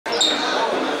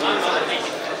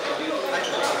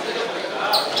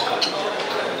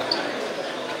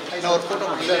நான் ஒரு ஃபோட்டோ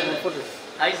போட்டு.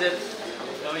 Hi sir,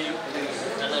 how are you?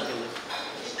 நல்லா இருக்கேன்.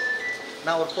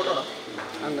 நான் ஒரு ஃபோட்டோ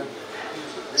அங்கே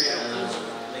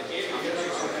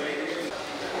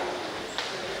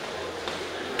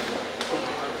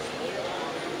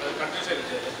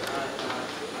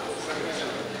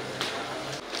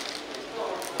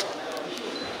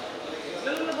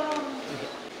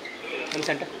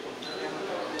சென்டர்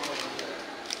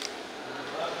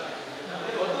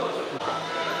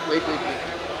வெயிட்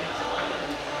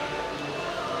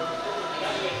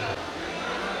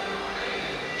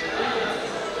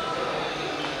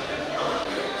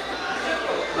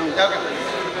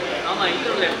ஆமாம்,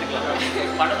 இன்டர்வியூவில் எடுத்துக்கலாம்.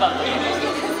 படம் பார்க்கலாம்.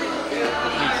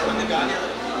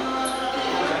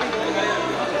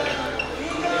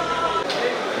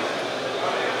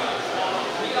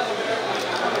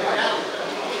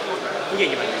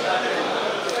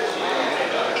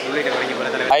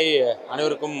 ஹாய்,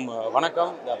 அனைவருக்கும்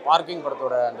வணக்கம். இந்த பார்க்கிங்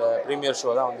படத்தோட அந்த ப்ரீமியர்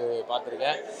ஷோ தான் வந்து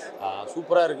பார்த்துருக்கேன்.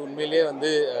 சூப்பராக இருக்குது. உண்மையிலேயே வந்து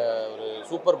ஒரு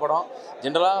சூப்பர் படம்.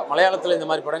 ஜென்ரலாக மலையாளத்தில் இந்த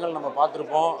மாதிரி படங்கள் நம்ம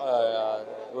பார்த்துருப்போம்.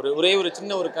 ஒரே ஒரு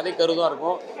சின்ன ஒரு கதை கருதாக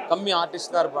இருக்கும். கம்மி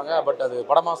ஆர்டிஸ்ட் தான் இருப்பாங்க. பட் அது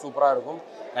படமாக சூப்பராக இருக்கும்.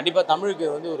 கண்டிப்பாக தமிழுக்கு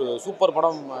வந்து ஒரு சூப்பர்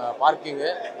படம் பார்க்கிங்கு.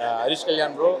 ஹரிஷ்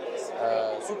கல்யாண் ப்ரோ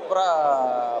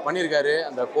சூப்பராக பண்ணியிருக்காரு.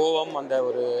 அந்த கோவம், அந்த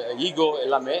ஒரு ஈகோ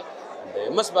எல்லாமே. அந்த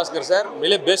எம்எஸ் பாஸ்கர் சார்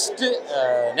மிக பெஸ்ட்டு.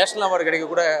 நேஷ்னல் அவார்டு கிடைக்க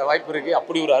கூட வாய்ப்பு இருக்குது.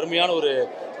 அப்படி ஒரு அருமையான ஒரு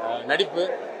நடிப்பு.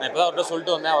 நான் இப்போ தான் அவர்கிட்ட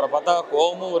சொல்லிட்டு வந்தேன். அவரை பார்த்தா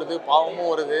கோபமும் வருது,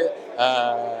 பாவமும் வருது,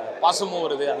 பாசமும்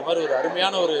வருது. அந்த மாதிரி ஒரு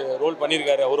அருமையான ஒரு ரோல்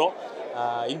பண்ணியிருக்காரு அவரும்.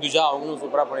 இந்துஜா அவங்களும்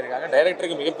சூப்பராக பண்ணியிருக்காங்க.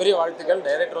 டைரக்டருக்கு மிகப்பெரிய வாழ்த்துக்கள்.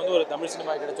 டைரக்டர் வந்து ஒரு தமிழ்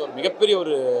சினிமா கிடைச்ச ஒரு மிகப்பெரிய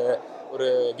ஒரு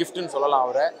கிஃப்ட்டுன்னு சொல்லலாம்.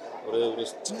 அவரை ஒரு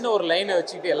சின்ன ஒரு லைனை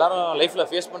வச்சுக்கிட்டு எல்லாரும் லைஃப்பில்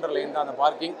ஃபேஸ் பண்ணுற லைன் தான் அந்த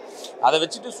பார்க்கிங். அதை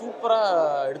வச்சுட்டு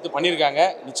சூப்பராக எடுத்து பண்ணியிருக்காங்க.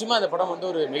 நிச்சயமாக இந்த படம் வந்து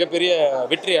ஒரு மிகப்பெரிய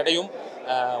வெற்றி அடையும்.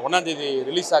 1ஆம் தேதி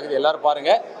ரிலீஸ் ஆகுது, எல்லோரும்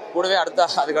பாருங்கள். கூடவே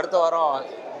அதுக்கு அடுத்த வாரம்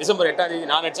டிசம்பர் 8ஆம் தேதி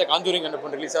நான் நடித்த காஞ்சூரிங்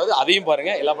கண்டப்பன் ரிலீஸ் ஆகுது. அதையும்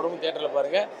பாருங்கள். எல்லா படமும் தியேட்டரில்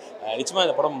பாருங்கள். நிச்சயமாக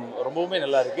இந்த படம் ரொம்பவுமே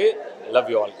நல்லா இருக்குது.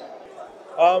 Love you all.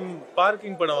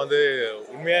 பார்க்கிங் படம் வந்து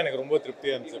உண்மையாக எனக்கு ரொம்ப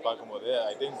திருப்தியாக இருந்துச்சு பார்க்கும்போது.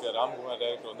 ஐ திங்க் ராம்குமார்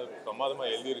டைரக்டர் வந்து பிரமாதமாக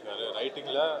எழுதியிருக்காரு.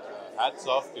 ரைட்டிங்கில் ஹேட்ஸ்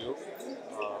ஆஃப் யூ.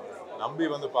 நம்பி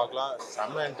வந்து பார்க்கலாம்.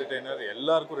 செம்ம என்டர்டெய்னர்,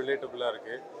 எல்லாருக்கும் ரிலேட்டபுளாக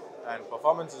இருக்குது. And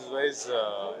performances wise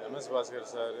MS Bhaskar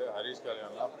sir, Harish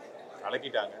கல்யாண்லாம்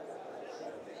கலக்கிட்டாங்க.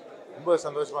 ரொம்ப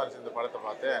சந்தோஷமாக இருந்துச்சு இந்த படத்தை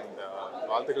பார்த்து. அண்ட்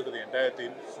வாழ்த்துக்கள் டு தி என்டையர்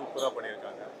டீம். சூப்பராக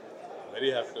பண்ணியிருக்காங்க.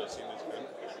 Very happy to see this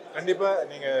film. கண்டிப்பாக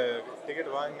நீங்கள்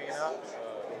டிக்கெட் வாங்கினீங்கன்னா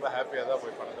ரொம்ப ஹாப்பியாக தான்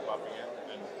போய் படத்தை பார்ப்பீங்க.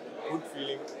 And good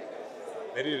feeling,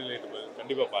 very relatable.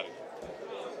 கண்டிப்பாக பாருங்கள்.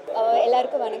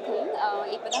 எல்லாருக்கும் வணக்கம்.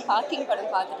 இப்போ தான் பார்க்கிங்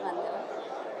படம் பார்த்துட்டு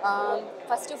வந்தேன்.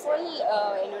 ஃபர்ஸ்ட் ஆஃப் ஆல்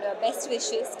என்னோடய பெஸ்ட்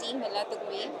விஷஸ் டீம்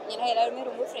எல்லாத்துக்குமே. ஏன்னா எல்லாருமே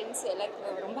ரொம்ப ஃப்ரெண்ட்ஸ்.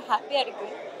 எல்லாருக்கும் ரொம்ப ஹாப்பியாக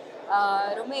இருக்குது.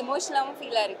 ரொம்ப எமோஷ்னலாகவும்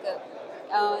ஃபீலாக இருக்குது.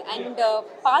 அண்ட்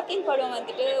பார்க்கிங் படம்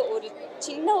வந்துட்டு ஒரு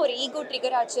சின்ன ஒரு ஈகோ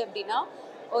ட்ரிகர் ஆச்சு அப்படின்னா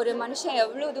ஒரு மனுஷன்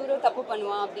எவ்வளோ தூரம் தப்பு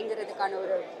பண்ணுவான் அப்படிங்கிறதுக்கான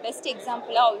ஒரு பெஸ்ட்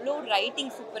எக்ஸாம்பிளாக அவ்வளோ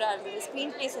ரைட்டிங் சூப்பராக இருந்தது,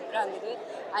 ஸ்க்ரீன் ப்ளே சூப்பராக இருந்தது.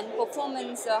 And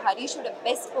performance, ஹரிஷோட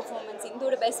best performance,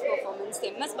 இந்தோட best performance,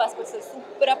 MS Bhaskar sir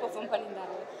சூப்பராக பெர்ஃபார்ம்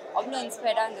பண்ணியிருந்தாங்க. அவ்வளோ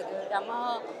இன்ஸ்பயர்டாக இருந்தது. ரமா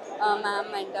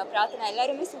மேம் அண்ட் பிரார்த்தனா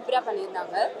எல்லாருமே சூப்பராக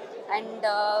பண்ணியிருந்தாங்க. அண்ட்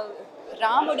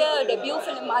ராமோட டெபியூ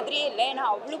ஃபிலிம் மாதிரியே இல்லை. ஏன்னா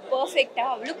அவ்வளோ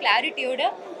பர்ஃபெக்டாக, அவ்வளோ கிளாரிட்டியோட,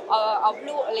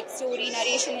 அவ்வளோ லைக் ஸ்டோரி,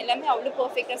 நரேஷன் எல்லாமே அவ்வளோ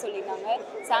பர்ஃபெக்டாக சொல்லியிருந்தாங்க.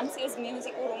 சாம்சியர்ஸ்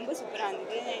மியூசிக்கும் ரொம்ப சூப்பராக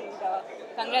இருந்தது. அண்ட்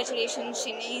கங்க்ராச்சுலேஷன்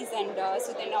ஷினீஸ் அண்ட்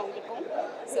சுதன் அவங்களுக்கும்.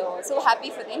 So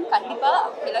happy for them.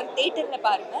 கண்டிப்பாக எல்லோரும் தேட்டரில்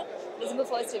பாருங்கள். டிசம்பர்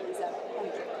 1 ரிலீஸ் ஆகும்.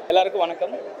 தேங்க்யூ. எல்லாருக்கும்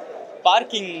வணக்கம்.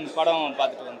 பார்க்கிங் படம்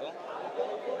பார்த்துட்டு வந்தோம்.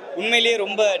 உண்மையிலேயே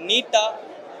ரொம்ப நீட்டாக,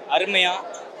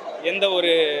 அருமையாக, எந்த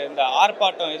ஒரு இந்த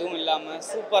ஆர்ப்பாட்டம் எதுவும் இல்லாமல்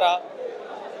சூப்பராக,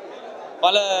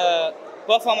 பல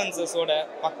பர்ஃபார்மன்ஸஸோட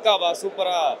பக்காவாக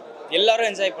சூப்பராக எல்லோரும்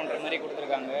என்ஜாய் பண்ணுற மாதிரி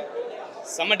கொடுத்துருக்காங்க.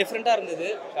 செம்ம டிஃப்ரெண்ட்டாக இருந்தது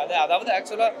கதை. அதாவது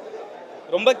ஆக்சுவலாக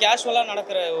ரொம்ப கேஷுவலாக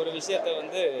நடக்கிற ஒரு விஷயத்தை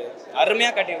வந்து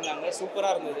அருமையாக காட்டியிருந்தாங்க.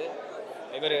 சூப்பராக இருந்தது.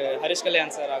 இவர் ஹரிஷ்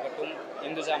கல்யாண் சார் ஆகட்டும்,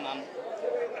 Induja ma'am,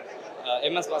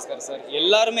 MS Bhaskar sir,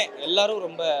 எல்லாரும்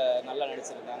ரொம்ப நல்லா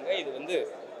நடிச்சிருந்தாங்க. இது வந்து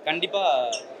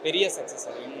கண்டிப்பாக பெரிய சக்ஸஸ்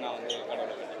ஆகும்னு நான் வந்து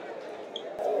கடவுளை கேட்டேன்.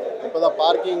 இப்போ தான்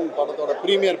பார்க்கிங் படத்தோட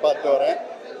ப்ரீமியர் பார்த்து வரேன்.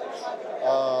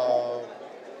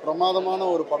 பிரமாதமான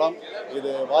ஒரு படம்.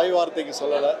 இது வாய் வார்த்தைக்கு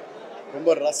சொல்லலை,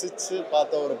 ரொம்ப ரசித்து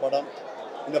பார்த்த ஒரு படம்.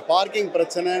 இந்த பார்க்கிங்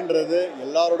பிரச்சனைன்றது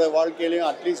எல்லாரோட வாழ்க்கையிலையும்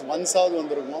அட்லீஸ்ட் ஒன்ஸாவது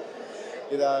வந்திருக்கும்.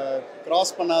 இதை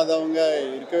க்ராஸ் பண்ணாதவங்க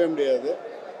இருக்கவே முடியாது.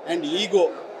 அண்ட் ஈகோ,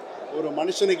 ஒரு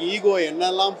மனுஷனுக்கு ஈகோ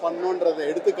என்னெல்லாம் பண்ணோன்றதை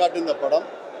எடுத்துக்காட்டு இந்த படம்.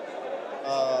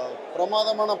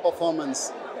 பிரமாதமான பர்ஃபார்மன்ஸ்.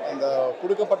 அந்த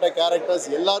கொடுக்கப்பட்ட கேரக்டர்ஸ்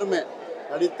எல்லாருமே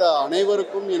நடித்த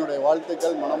அனைவருக்கும் என்னுடைய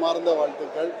வாழ்த்துக்கள், மனமார்ந்த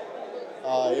வாழ்த்துக்கள்.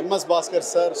 எம்எஸ் பாஸ்கர்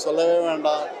சார் சொல்லவே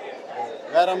வேண்டாம்,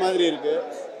 வேறு மாதிரி இருக்குது.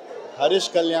 Harish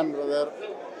Kalyan brother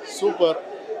super.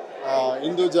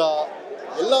 இந்துஜா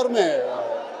எல்லாருமே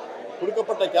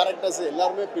கொடுக்கப்பட்ட கேரக்டர்ஸ்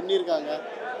எல்லாருமே பின்னிருக்காங்க.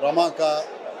 ரமாக்கா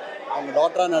அவங்க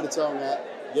டாக்டராக நடித்தவங்க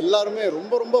எல்லாருமே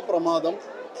ரொம்ப ரொம்ப பிரமாதம்.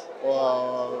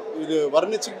 இது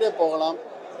வர்ணிச்சுக்கிட்டே போகலாம்.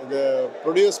 இது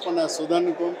ப்ரொடியூஸ் பண்ண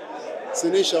சுதனுக்கும்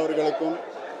சினேஷ் அவர்களுக்கும்,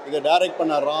 இதை டைரக்ட்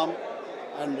பண்ண ராம்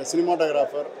அண்ட்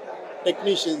சினிமாட்டோகிராஃபர்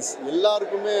டெக்னீஷியன்ஸ்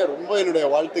எல்லாருக்குமே ரொம்ப என்னுடைய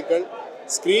வாழ்த்துக்கள்.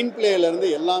 ஸ்க்ரீன் பிளேலேருந்து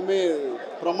எல்லாமே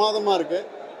பிரமாதமாக இருக்குது.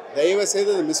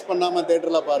 தயவுசெய்து இதை மிஸ் பண்ணாமல்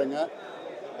தேட்டரில் பாருங்கள்.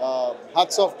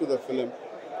 Hats off to the film.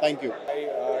 Thank you.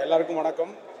 எல்லாருக்கும்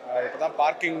வணக்கம். இப்போ தான்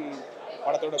பார்க்கிங்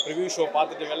படத்தோட ப்ரிவ்யூ ஷோ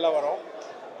பார்த்துட்டு வெளில வரோம்.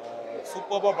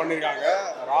 சூப்பராக பண்ணியிருக்காங்க.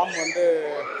 ராம் வந்து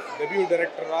டெபியூ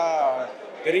டைரக்டராக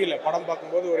தெரியல, படம்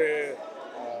பார்க்கும்போது ஒரு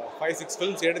 5-6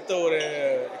 ஃபிலிம்ஸ் எடுத்த ஒரு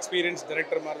எக்ஸ்பீரியன்ஸ்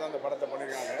டைரக்டர் மாதிரி தான் அந்த படத்தை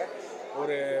பண்ணியிருக்காங்க.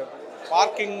 ஒரு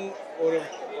பார்க்கிங் ஒரு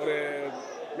ஒரு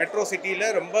மெட்ரோ சிட்டியில்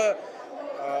ரொம்ப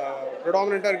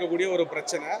ப்ரிடாமினண்ட்டாக இருக்கக்கூடிய ஒரு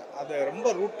பிரச்சனை, அதை ரொம்ப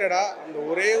ரூட்டடாக அந்த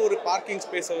ஒரே ஒரு பார்க்கிங்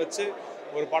ஸ்பேஸை வச்சு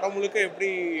ஒரு படம் முழுக்க எப்படி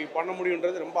பண்ண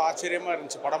முடியுன்றது ரொம்ப ஆச்சரியமாக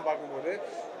இருந்துச்சு படம் பார்க்கும்போது.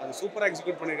 அது சூப்பராக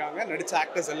எக்ஸிக்யூட் பண்ணியிருக்காங்க. நடித்த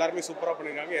ஆக்டர்ஸ் எல்லாருமே சூப்பராக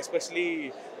பண்ணியிருக்காங்க. Especially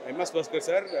MS Bhaskar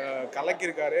sir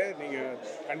கலக்கியிருக்காரு. நீங்கள்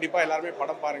கண்டிப்பாக எல்லாருமே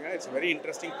படம் பாருங்கள். It's very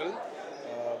interesting film.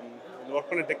 Work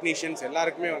பண்ண டெக்னீஷியன்ஸ்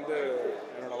எல்லாருக்குமே வந்து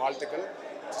என்னோடய வாழ்த்துக்கள்.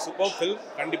 Super film.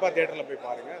 கண்டிப்பாக தியேட்டரில் போய்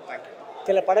பாருங்கள். தேங்க்யூ.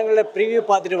 சில படங்களில் ப்ரிவ்யூ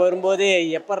பார்த்துட்டு வரும்போது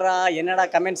எப்பட்றா என்னடா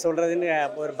கமெண்ட் சொல்கிறதுன்னு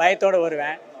ஒரு பயத்தோடு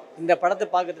வருவேன். இந்த படத்தை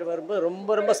பார்த்துட்டு வரும்போது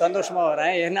ரொம்ப ரொம்ப சந்தோஷமாக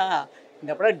வரேன். ஏன்னா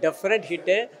இந்த படம் டெஃபினட்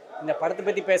ஹிட்டு. இந்த படத்தை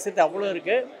பற்றி பேசுகிறது அவ்வளோ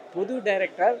இருக்குது. புது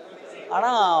டைரக்டர்,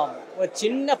 ஆனால் ஒரு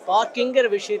சின்ன பார்க்கிங்கிற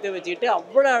விஷயத்தை வச்சுக்கிட்டு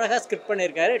அவ்வளோ அழகாக ஸ்கிரிப்ட்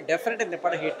பண்ணியிருக்காரு. டெஃபினட் இந்த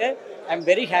படம் hit. I am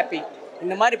very happy.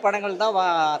 இந்த மாதிரி படங்கள் தான்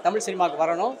தமிழ் சினிமாவுக்கு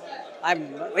வரணும். I am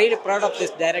really proud of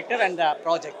this director and the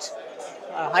project.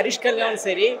 Harish Kalyan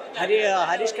சரி,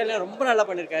 ஹரிஷ் கல்யான் ரொம்ப நல்லா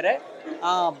பண்ணியிருக்காரு.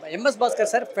 MS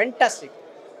Bhaskar sir fantastic.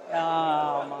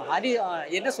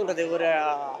 என்ன சொல்கிறது,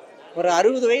 ஒரு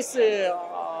 60 வயசு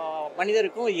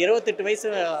மனிதருக்கும் 28 வயசு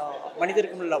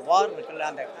மனிதருக்கும் உள்ள வார் இருக்குல்ல,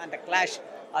 அந்த கிளாஷ்,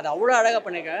 அது அவ்வளோ அழகாக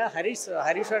பண்ணியிருக்காங்க.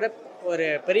 ஹரிஷோட ஒரு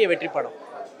பெரிய வெற்றி படம்.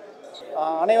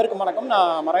 அனைவருக்கும் வணக்கம்.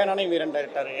 நான் மறையனானே வீரன்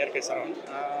டைரக்டர் இயற்கை சரவன்.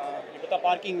 இப்போ தான்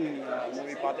பார்க்கிங்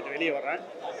மூவி பார்த்துட்டு வெளியே வர்றேன்.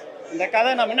 இந்த கதை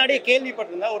நான் முன்னாடியே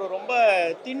கேள்விப்பட்டிருந்தேன். ஒரு ரொம்ப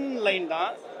தின் லைன்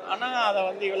தான், ஆனால் அதை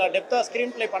வந்து இவ்வளோ டெப்த்தாக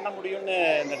ஸ்க்ரீன் ப்ளே பண்ண முடியும்னு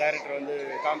இந்த டைரக்டர் வந்து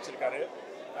காமிச்சிருக்காரு.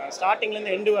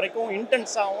 ஸ்டார்டிங்லேருந்து எண்டு வரைக்கும்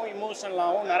இன்டென்ஸாகவும்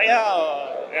இமோஷனலாகவும் நிறையா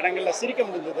இடங்களில் சிரிக்க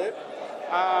முடிஞ்சது.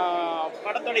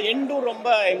 படத்தோட எண்டும் ரொம்ப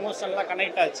எமோஷனலாக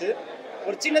கனெக்ட் ஆச்சு.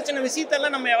 ஒரு சின்ன சின்ன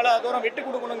விஷயத்தெல்லாம் நம்ம எவ்வளோ தூரம் விட்டு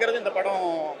கொடுக்கணுங்கிறது இந்த படம்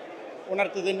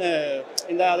உணர்த்துதுன்னு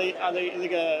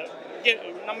இதுக்கு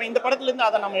நம்ம இந்த படத்துலேருந்து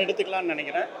அதை நம்ம எடுத்துக்கலாம்னு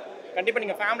நினைக்கிறேன். கண்டிப்பாக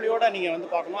நீங்கள் ஃபேமிலியோடு நீங்கள் வந்து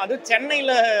பார்க்கணும். அதுவும்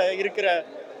சென்னையில் இருக்கிற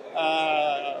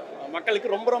மக்களுக்கு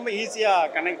ரொம்ப ரொம்ப ஈஸியாக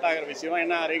கனெக்ட் ஆகிற விஷயம்.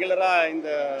 ஏன்னா ரெகுலராக இந்த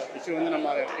விஷயம் வந்து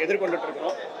நம்ம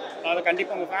எதிர்கொண்டுட்ருக்கிறோம். அதை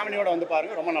கண்டிப்பாக உங்கள் ஃபேமிலியோடு வந்து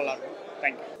பாருங்கள். ரொம்ப நல்லாயிருக்கும்.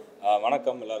 தேங்க்யூ.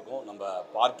 வணக்கம் எல்லாருக்கும். நம்ம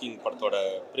பார்க்கிங் படத்தோட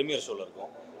ப்ரீமியர் ஷோவில்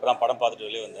இருக்கோம். இப்போ நான் படம் பார்த்துட்டு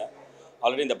வெளியே வந்தேன்.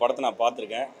 ஆல்ரெடி இந்த படத்தை நான்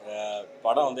பார்த்துருக்கேன்.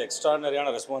 படம் வந்து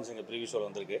எக்ஸ்ட்ரானரியான ரெஸ்பான்ஸ் எங்கள் ப்ரீவியூ ஷோவில்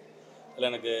வந்திருக்கு. இதில்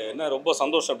எனக்கு என்ன ரொம்ப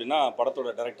சந்தோஷம் அப்படின்னா,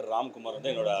 படத்தோட டைரக்டர் ராம்குமார் வந்து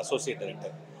என்னோடய அசோசியேட்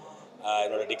டைரக்டர்,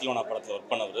 என்னோடய டிக்லோனா படத்தில்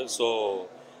ஒர்க் பண்ணவர். ஸோ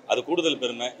அது கூடுதல்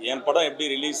பெருமை. என் படம் எப்படி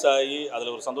ரிலீஸ் ஆகி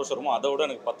அதில் ஒரு சந்தோஷம் இருக்குமோ அதை விட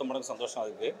எனக்கு 10 மடங்கு சந்தோஷம்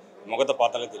இருக்குது. முகத்தை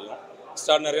பார்த்தாலே தெரியும்.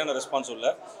 எக்ஸ்ட்ரானரியான ரெஸ்பான்ஸ் உள்ள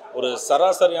ஒரு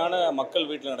சராசரியான மக்கள்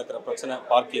வீட்டில் நடக்கிற பிரச்சனை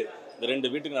பார்க்கிங், இந்த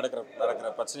 2 வீட்டுக்கு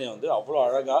நடக்கிற பிரச்சனையை வந்து அவ்வளோ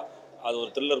அழகாக அது ஒரு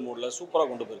த்ரில்லர் மூடில் சூப்பராக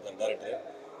கொண்டு போயிருக்காரு டைரக்டர்.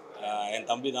 என்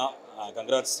தம்பி தான்.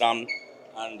 கங்க்ராட்ஸ் ராம்.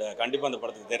 அண்ட் கண்டிப்பாக அந்த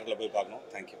படத்துக்கு தேட்டரில் போய் பார்க்கணும்.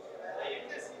 தேங்க்யூ.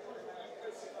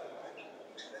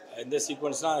 இந்த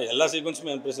சீக்வன்ஸ்னால் எல்லா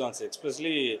சீக்வன்ஸுமே இம்ப்ரெசிவ் ஆச்சு.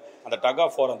 எஸ்பெஷலி அந்த டக்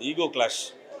ஆஃப் ஃபார் அந்த ஈகோ கிளாஷ்,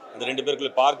 அந்த 2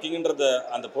 பேருக்குள்ள பார்க்கிங்கன்றத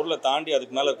அந்த பொருளை தாண்டி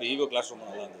அதுக்கு மேலே இருக்க ஈகோ கிளாஷ் ரொம்ப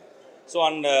நல்லா இருந்தது. ஸோ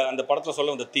அந்த படத்தில்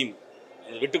சொல்ல அந்த தீம்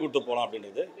அந்த விட்டு கொடுத்து போகலாம்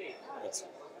அப்படின்றது.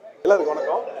 எல்லாருக்கும்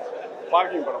வணக்கம்.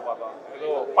 பார்க்கிங் படம் பார்த்தோம். ஏதோ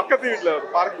பக்கத்து வீட்டில் ஒரு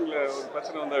பார்க்கிங்கில் ஒரு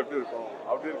பிரச்சனை வந்தால் எப்படி இருக்கும்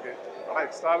அப்படி இருக்குது. ஆனால்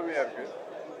எக்ஸ்ட்ரார்டினரியாக இருக்குது.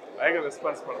 பயங்கர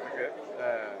ரெஸ்பான்ஸ் படத்துக்கு.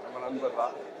 நம்ம நண்பர்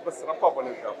தான் ரொம்ப சிறப்பாக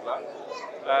பண்ணியிருக்காப்புல.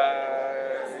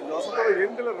 இந்த வருஷத்தோட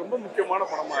எண்டில் ரொம்ப முக்கியமான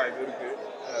படமாக இது இருக்குது.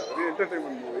 Very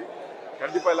entertainment movie.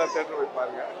 கண்டிப்பாக எல்லோரும் தேட்டர் போய்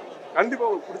பாருங்கள். கண்டிப்பாக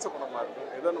உங்களுக்கு பிடிச்ச படமாக இருக்குது.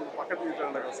 ஏதோ நம்ம பக்கத்து வீட்டில்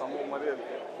நடக்கிற சம்பவம் மாதிரியே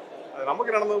இருக்குது. அது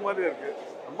நமக்கு நடந்தது மாதிரியே இருக்குது.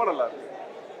 ரொம்ப நல்லா இருக்குது.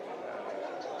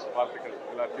 வாழ்த்துக்கள்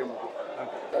எல்லாத்தையும்.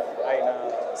 நான்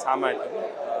சாமண்ட்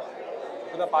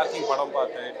இப்போ தான் பார்க்கிங் படம்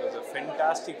பார்த்தேன். It was a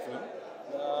fantastic film.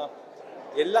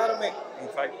 எல்லாருமே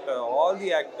in fact all the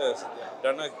actors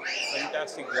done a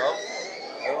fantastic job.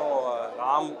 அதுவும்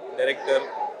ராம் டைரக்டர்.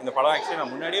 இந்த படம் ஆக்சுவலி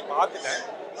நான் முன்னாடியே பார்த்துட்டேன்.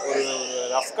 ஒரு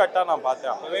ரஃப் கட்டாக நான்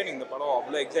பார்த்தேன். அப்போவே எனக்கு இந்த படம்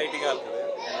அவ்வளோ எக்ஸைட்டிங்காக இருக்குது.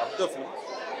 I love the film.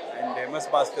 And MS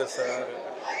Bhaskar sir,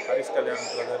 Harish Kalyan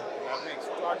brother எல்லாருமே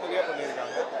எக்ஸ்ட்ராடினரியாக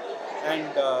பண்ணியிருக்காங்க.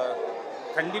 அண்ட்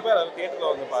கண்டிப்பாக எல்லாரும்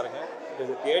தியேட்டரில் வந்து பாருங்கள்.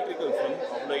 இது தியேட்ரிக்கல் ஃபிலிம்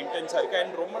அவ்வளோ இன்டென்ஸாக இருக்குது.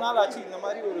 அண்ட் ரொம்ப நாள் ஆச்சு இந்த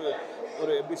மாதிரி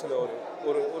ஒரு எப்படி சொல்ல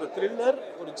ஒரு த்ரில்லர்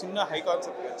ஒரு சின்ன ஹை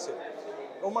கான்செப்ட் வச்சு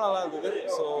ரொம்ப நல்லா இருந்தது.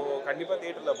 ஸோ கண்டிப்பாக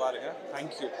தியேட்டரில் பாருங்கள்.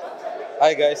 தேங்க்யூ.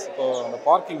 ஹாய் கைஸ், இப்போது அந்த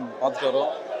பார்க்கிங் பார்த்துட்டு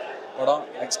வரோம். படம்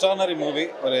எக்ஸ்ட்ரானரி மூவி.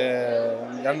 ஒரு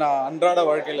அன்றாட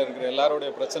வாழ்க்கையில் இருக்கிற எல்லாருடைய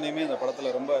பிரச்சனையுமே இந்த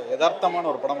படத்தில் ரொம்ப யதார்த்தமான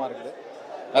ஒரு படமாக இருக்குது.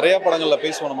 நிறையா படங்களில்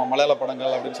பேசுவோம், நம்ம மலையாள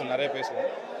படங்கள் அப்படின்னு சொல்லி நிறைய பேசுவோம்.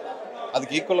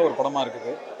 அதுக்கு ஈக்குவலாக ஒரு படமாக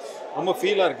இருக்குது. ரொம்ப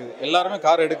ஃபீலாக இருக்குது. எல்லாருமே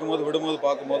கார் எடுக்கும்போது விடும்போது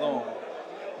பார்க்கும்போதும்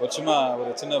ஒரு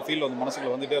சின்ன ஃபீல் வந்து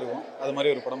மனசுக்குள்ள வந்துகிட்டே இருக்கும். அது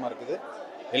மாதிரி ஒரு படமாக இருக்குது.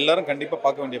 எல்லோரும் கண்டிப்பாக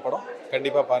பார்க்க வேண்டிய படம்.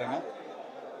 கண்டிப்பாக பாருங்கள்.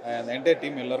 அந்த என்டையர்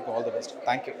டீம் எல்லாருக்கும் ஆல் தி பெஸ்ட்.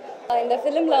 தேங்க்யூ. இந்த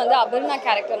ஃபிலிமில் வந்து அபர்ணா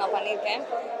கேரக்டர் நான் பண்ணியிருக்கேன்.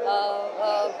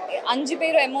 5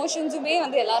 பேர் எமோஷன்ஸுமே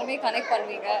வந்து எல்லாருமே கனெக்ட்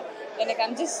பண்ணுவீங்க.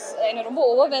 எனக்கு ரொம்ப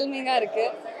ஓவர்வெல்மிங்காக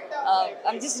இருக்குது.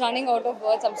 I'm just running out of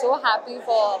words. I'm so happy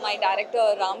for my director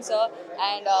Ram sir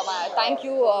and thank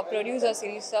you producer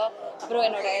Harish sir. அப்புறம்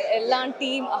என்னோட எல்லா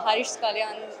டீம் Harish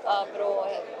Kalyan, அப்புறம்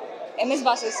MS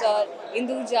Basu sir,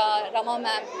 indhuja, Rama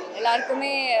ma'am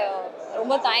எல்லாருக்குமே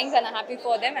ரொம்ப thanks. and I'm happy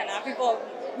for them and happy for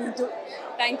me too.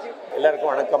 Thank you.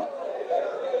 எல்லாருக்கும் வணக்கம்.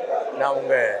 நான்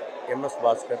உங்கள் MS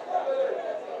பாஸ்கர்.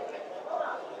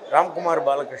 ராம்குமார்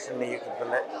பாலகிருஷ்ணன்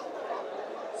இயக்கத்தில்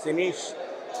சினீஷ்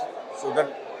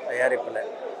சுதன் தயாரிப்பில்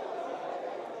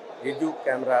ரிஜு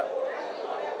கேமரா,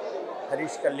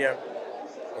 ஹரிஷ் கல்யாண்,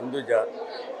 இந்துஜா,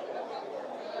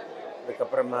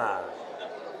 அதுக்கப்புறமா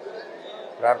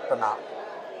பிரார்த்தனா,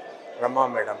 ரமா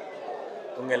மேடம்,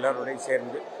 இவங்க எல்லாரோடையும்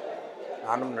சேர்ந்து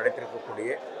நானும்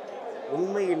நடித்திருக்கக்கூடிய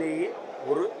உண்மையிலேயே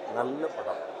ஒரு நல்ல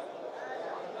படம்.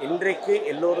 இன்றைக்கு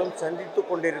எல்லோரும் சந்தித்து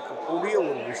கொண்டிருக்கக்கூடிய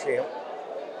ஒரு விஷயம்.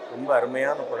 ரொம்ப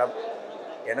அருமையான படம்.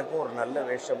 எனக்கும் ஒரு நல்ல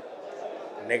வேஷம்.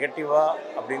 நெகட்டிவாக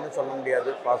அப்படின்னு சொல்ல முடியாது,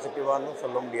 பாசிட்டிவான்னு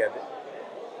சொல்ல முடியாது.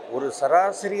 ஒரு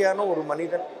சராசரியான ஒரு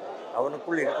மனிதன்,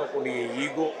 அவனுக்குள் இருக்கக்கூடிய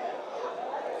ஈகோ,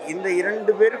 இந்த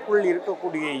 2 பேருக்குள்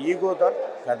இருக்கக்கூடிய ஈகோ தான்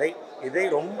கதை. இதை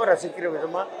ரொம்ப ரசிக்கிற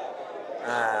விதமாக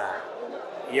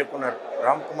இயக்குனர்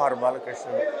ராம்குமார்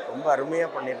பாலகிருஷ்ணன் ரொம்ப அருமையாக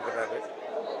பண்ணியிருக்கிறாரு.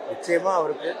 நிச்சயமாக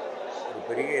அவருக்கு ஒரு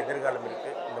பெரிய எதிர்காலம்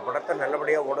இருக்குது. இந்த படத்தை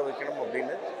நல்லபடியாக ஓட வைக்கணும்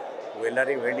அப்படின்னு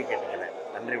எல்லாரையும் வேண்டி கேட்டுக்கிறேன்.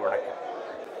 நன்றி, வணக்கம்.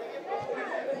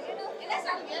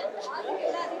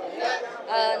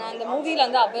 நான் இந்த மூவியில்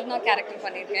வந்து அபர்ணா கேரக்டர்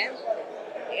பண்ணியிருக்கேன்.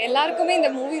 எல்லாருக்குமே இந்த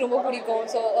மூவி ரொம்ப பிடிக்கும்.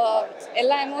 ஸோ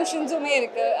எல்லா எமோஷன்ஸுமே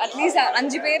இருக்குது. அட்லீஸ்ட்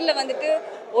 5 பேரில் வந்துட்டு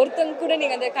ஒருத்தங்க கூட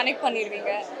நீங்கள் வந்து கனெக்ட்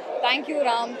பண்ணிடுவீங்க. Thank you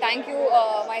Ram, thank you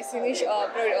my Sinish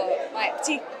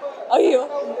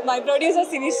my producer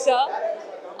Sinish sir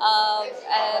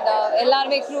and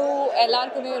எல்லாருமே க்ரூ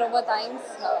எல்லாருக்குமே ரொம்ப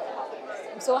thanks.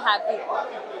 I'm so happy.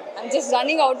 I'm just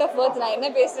running out of words. நான் என்ன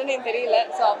பேசுகிறேன்னு தெரியல.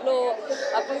 ஸோ அவ்வளோ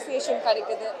அப்ரிசியேஷன்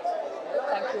கிடைக்குது.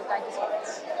 Thank you so much.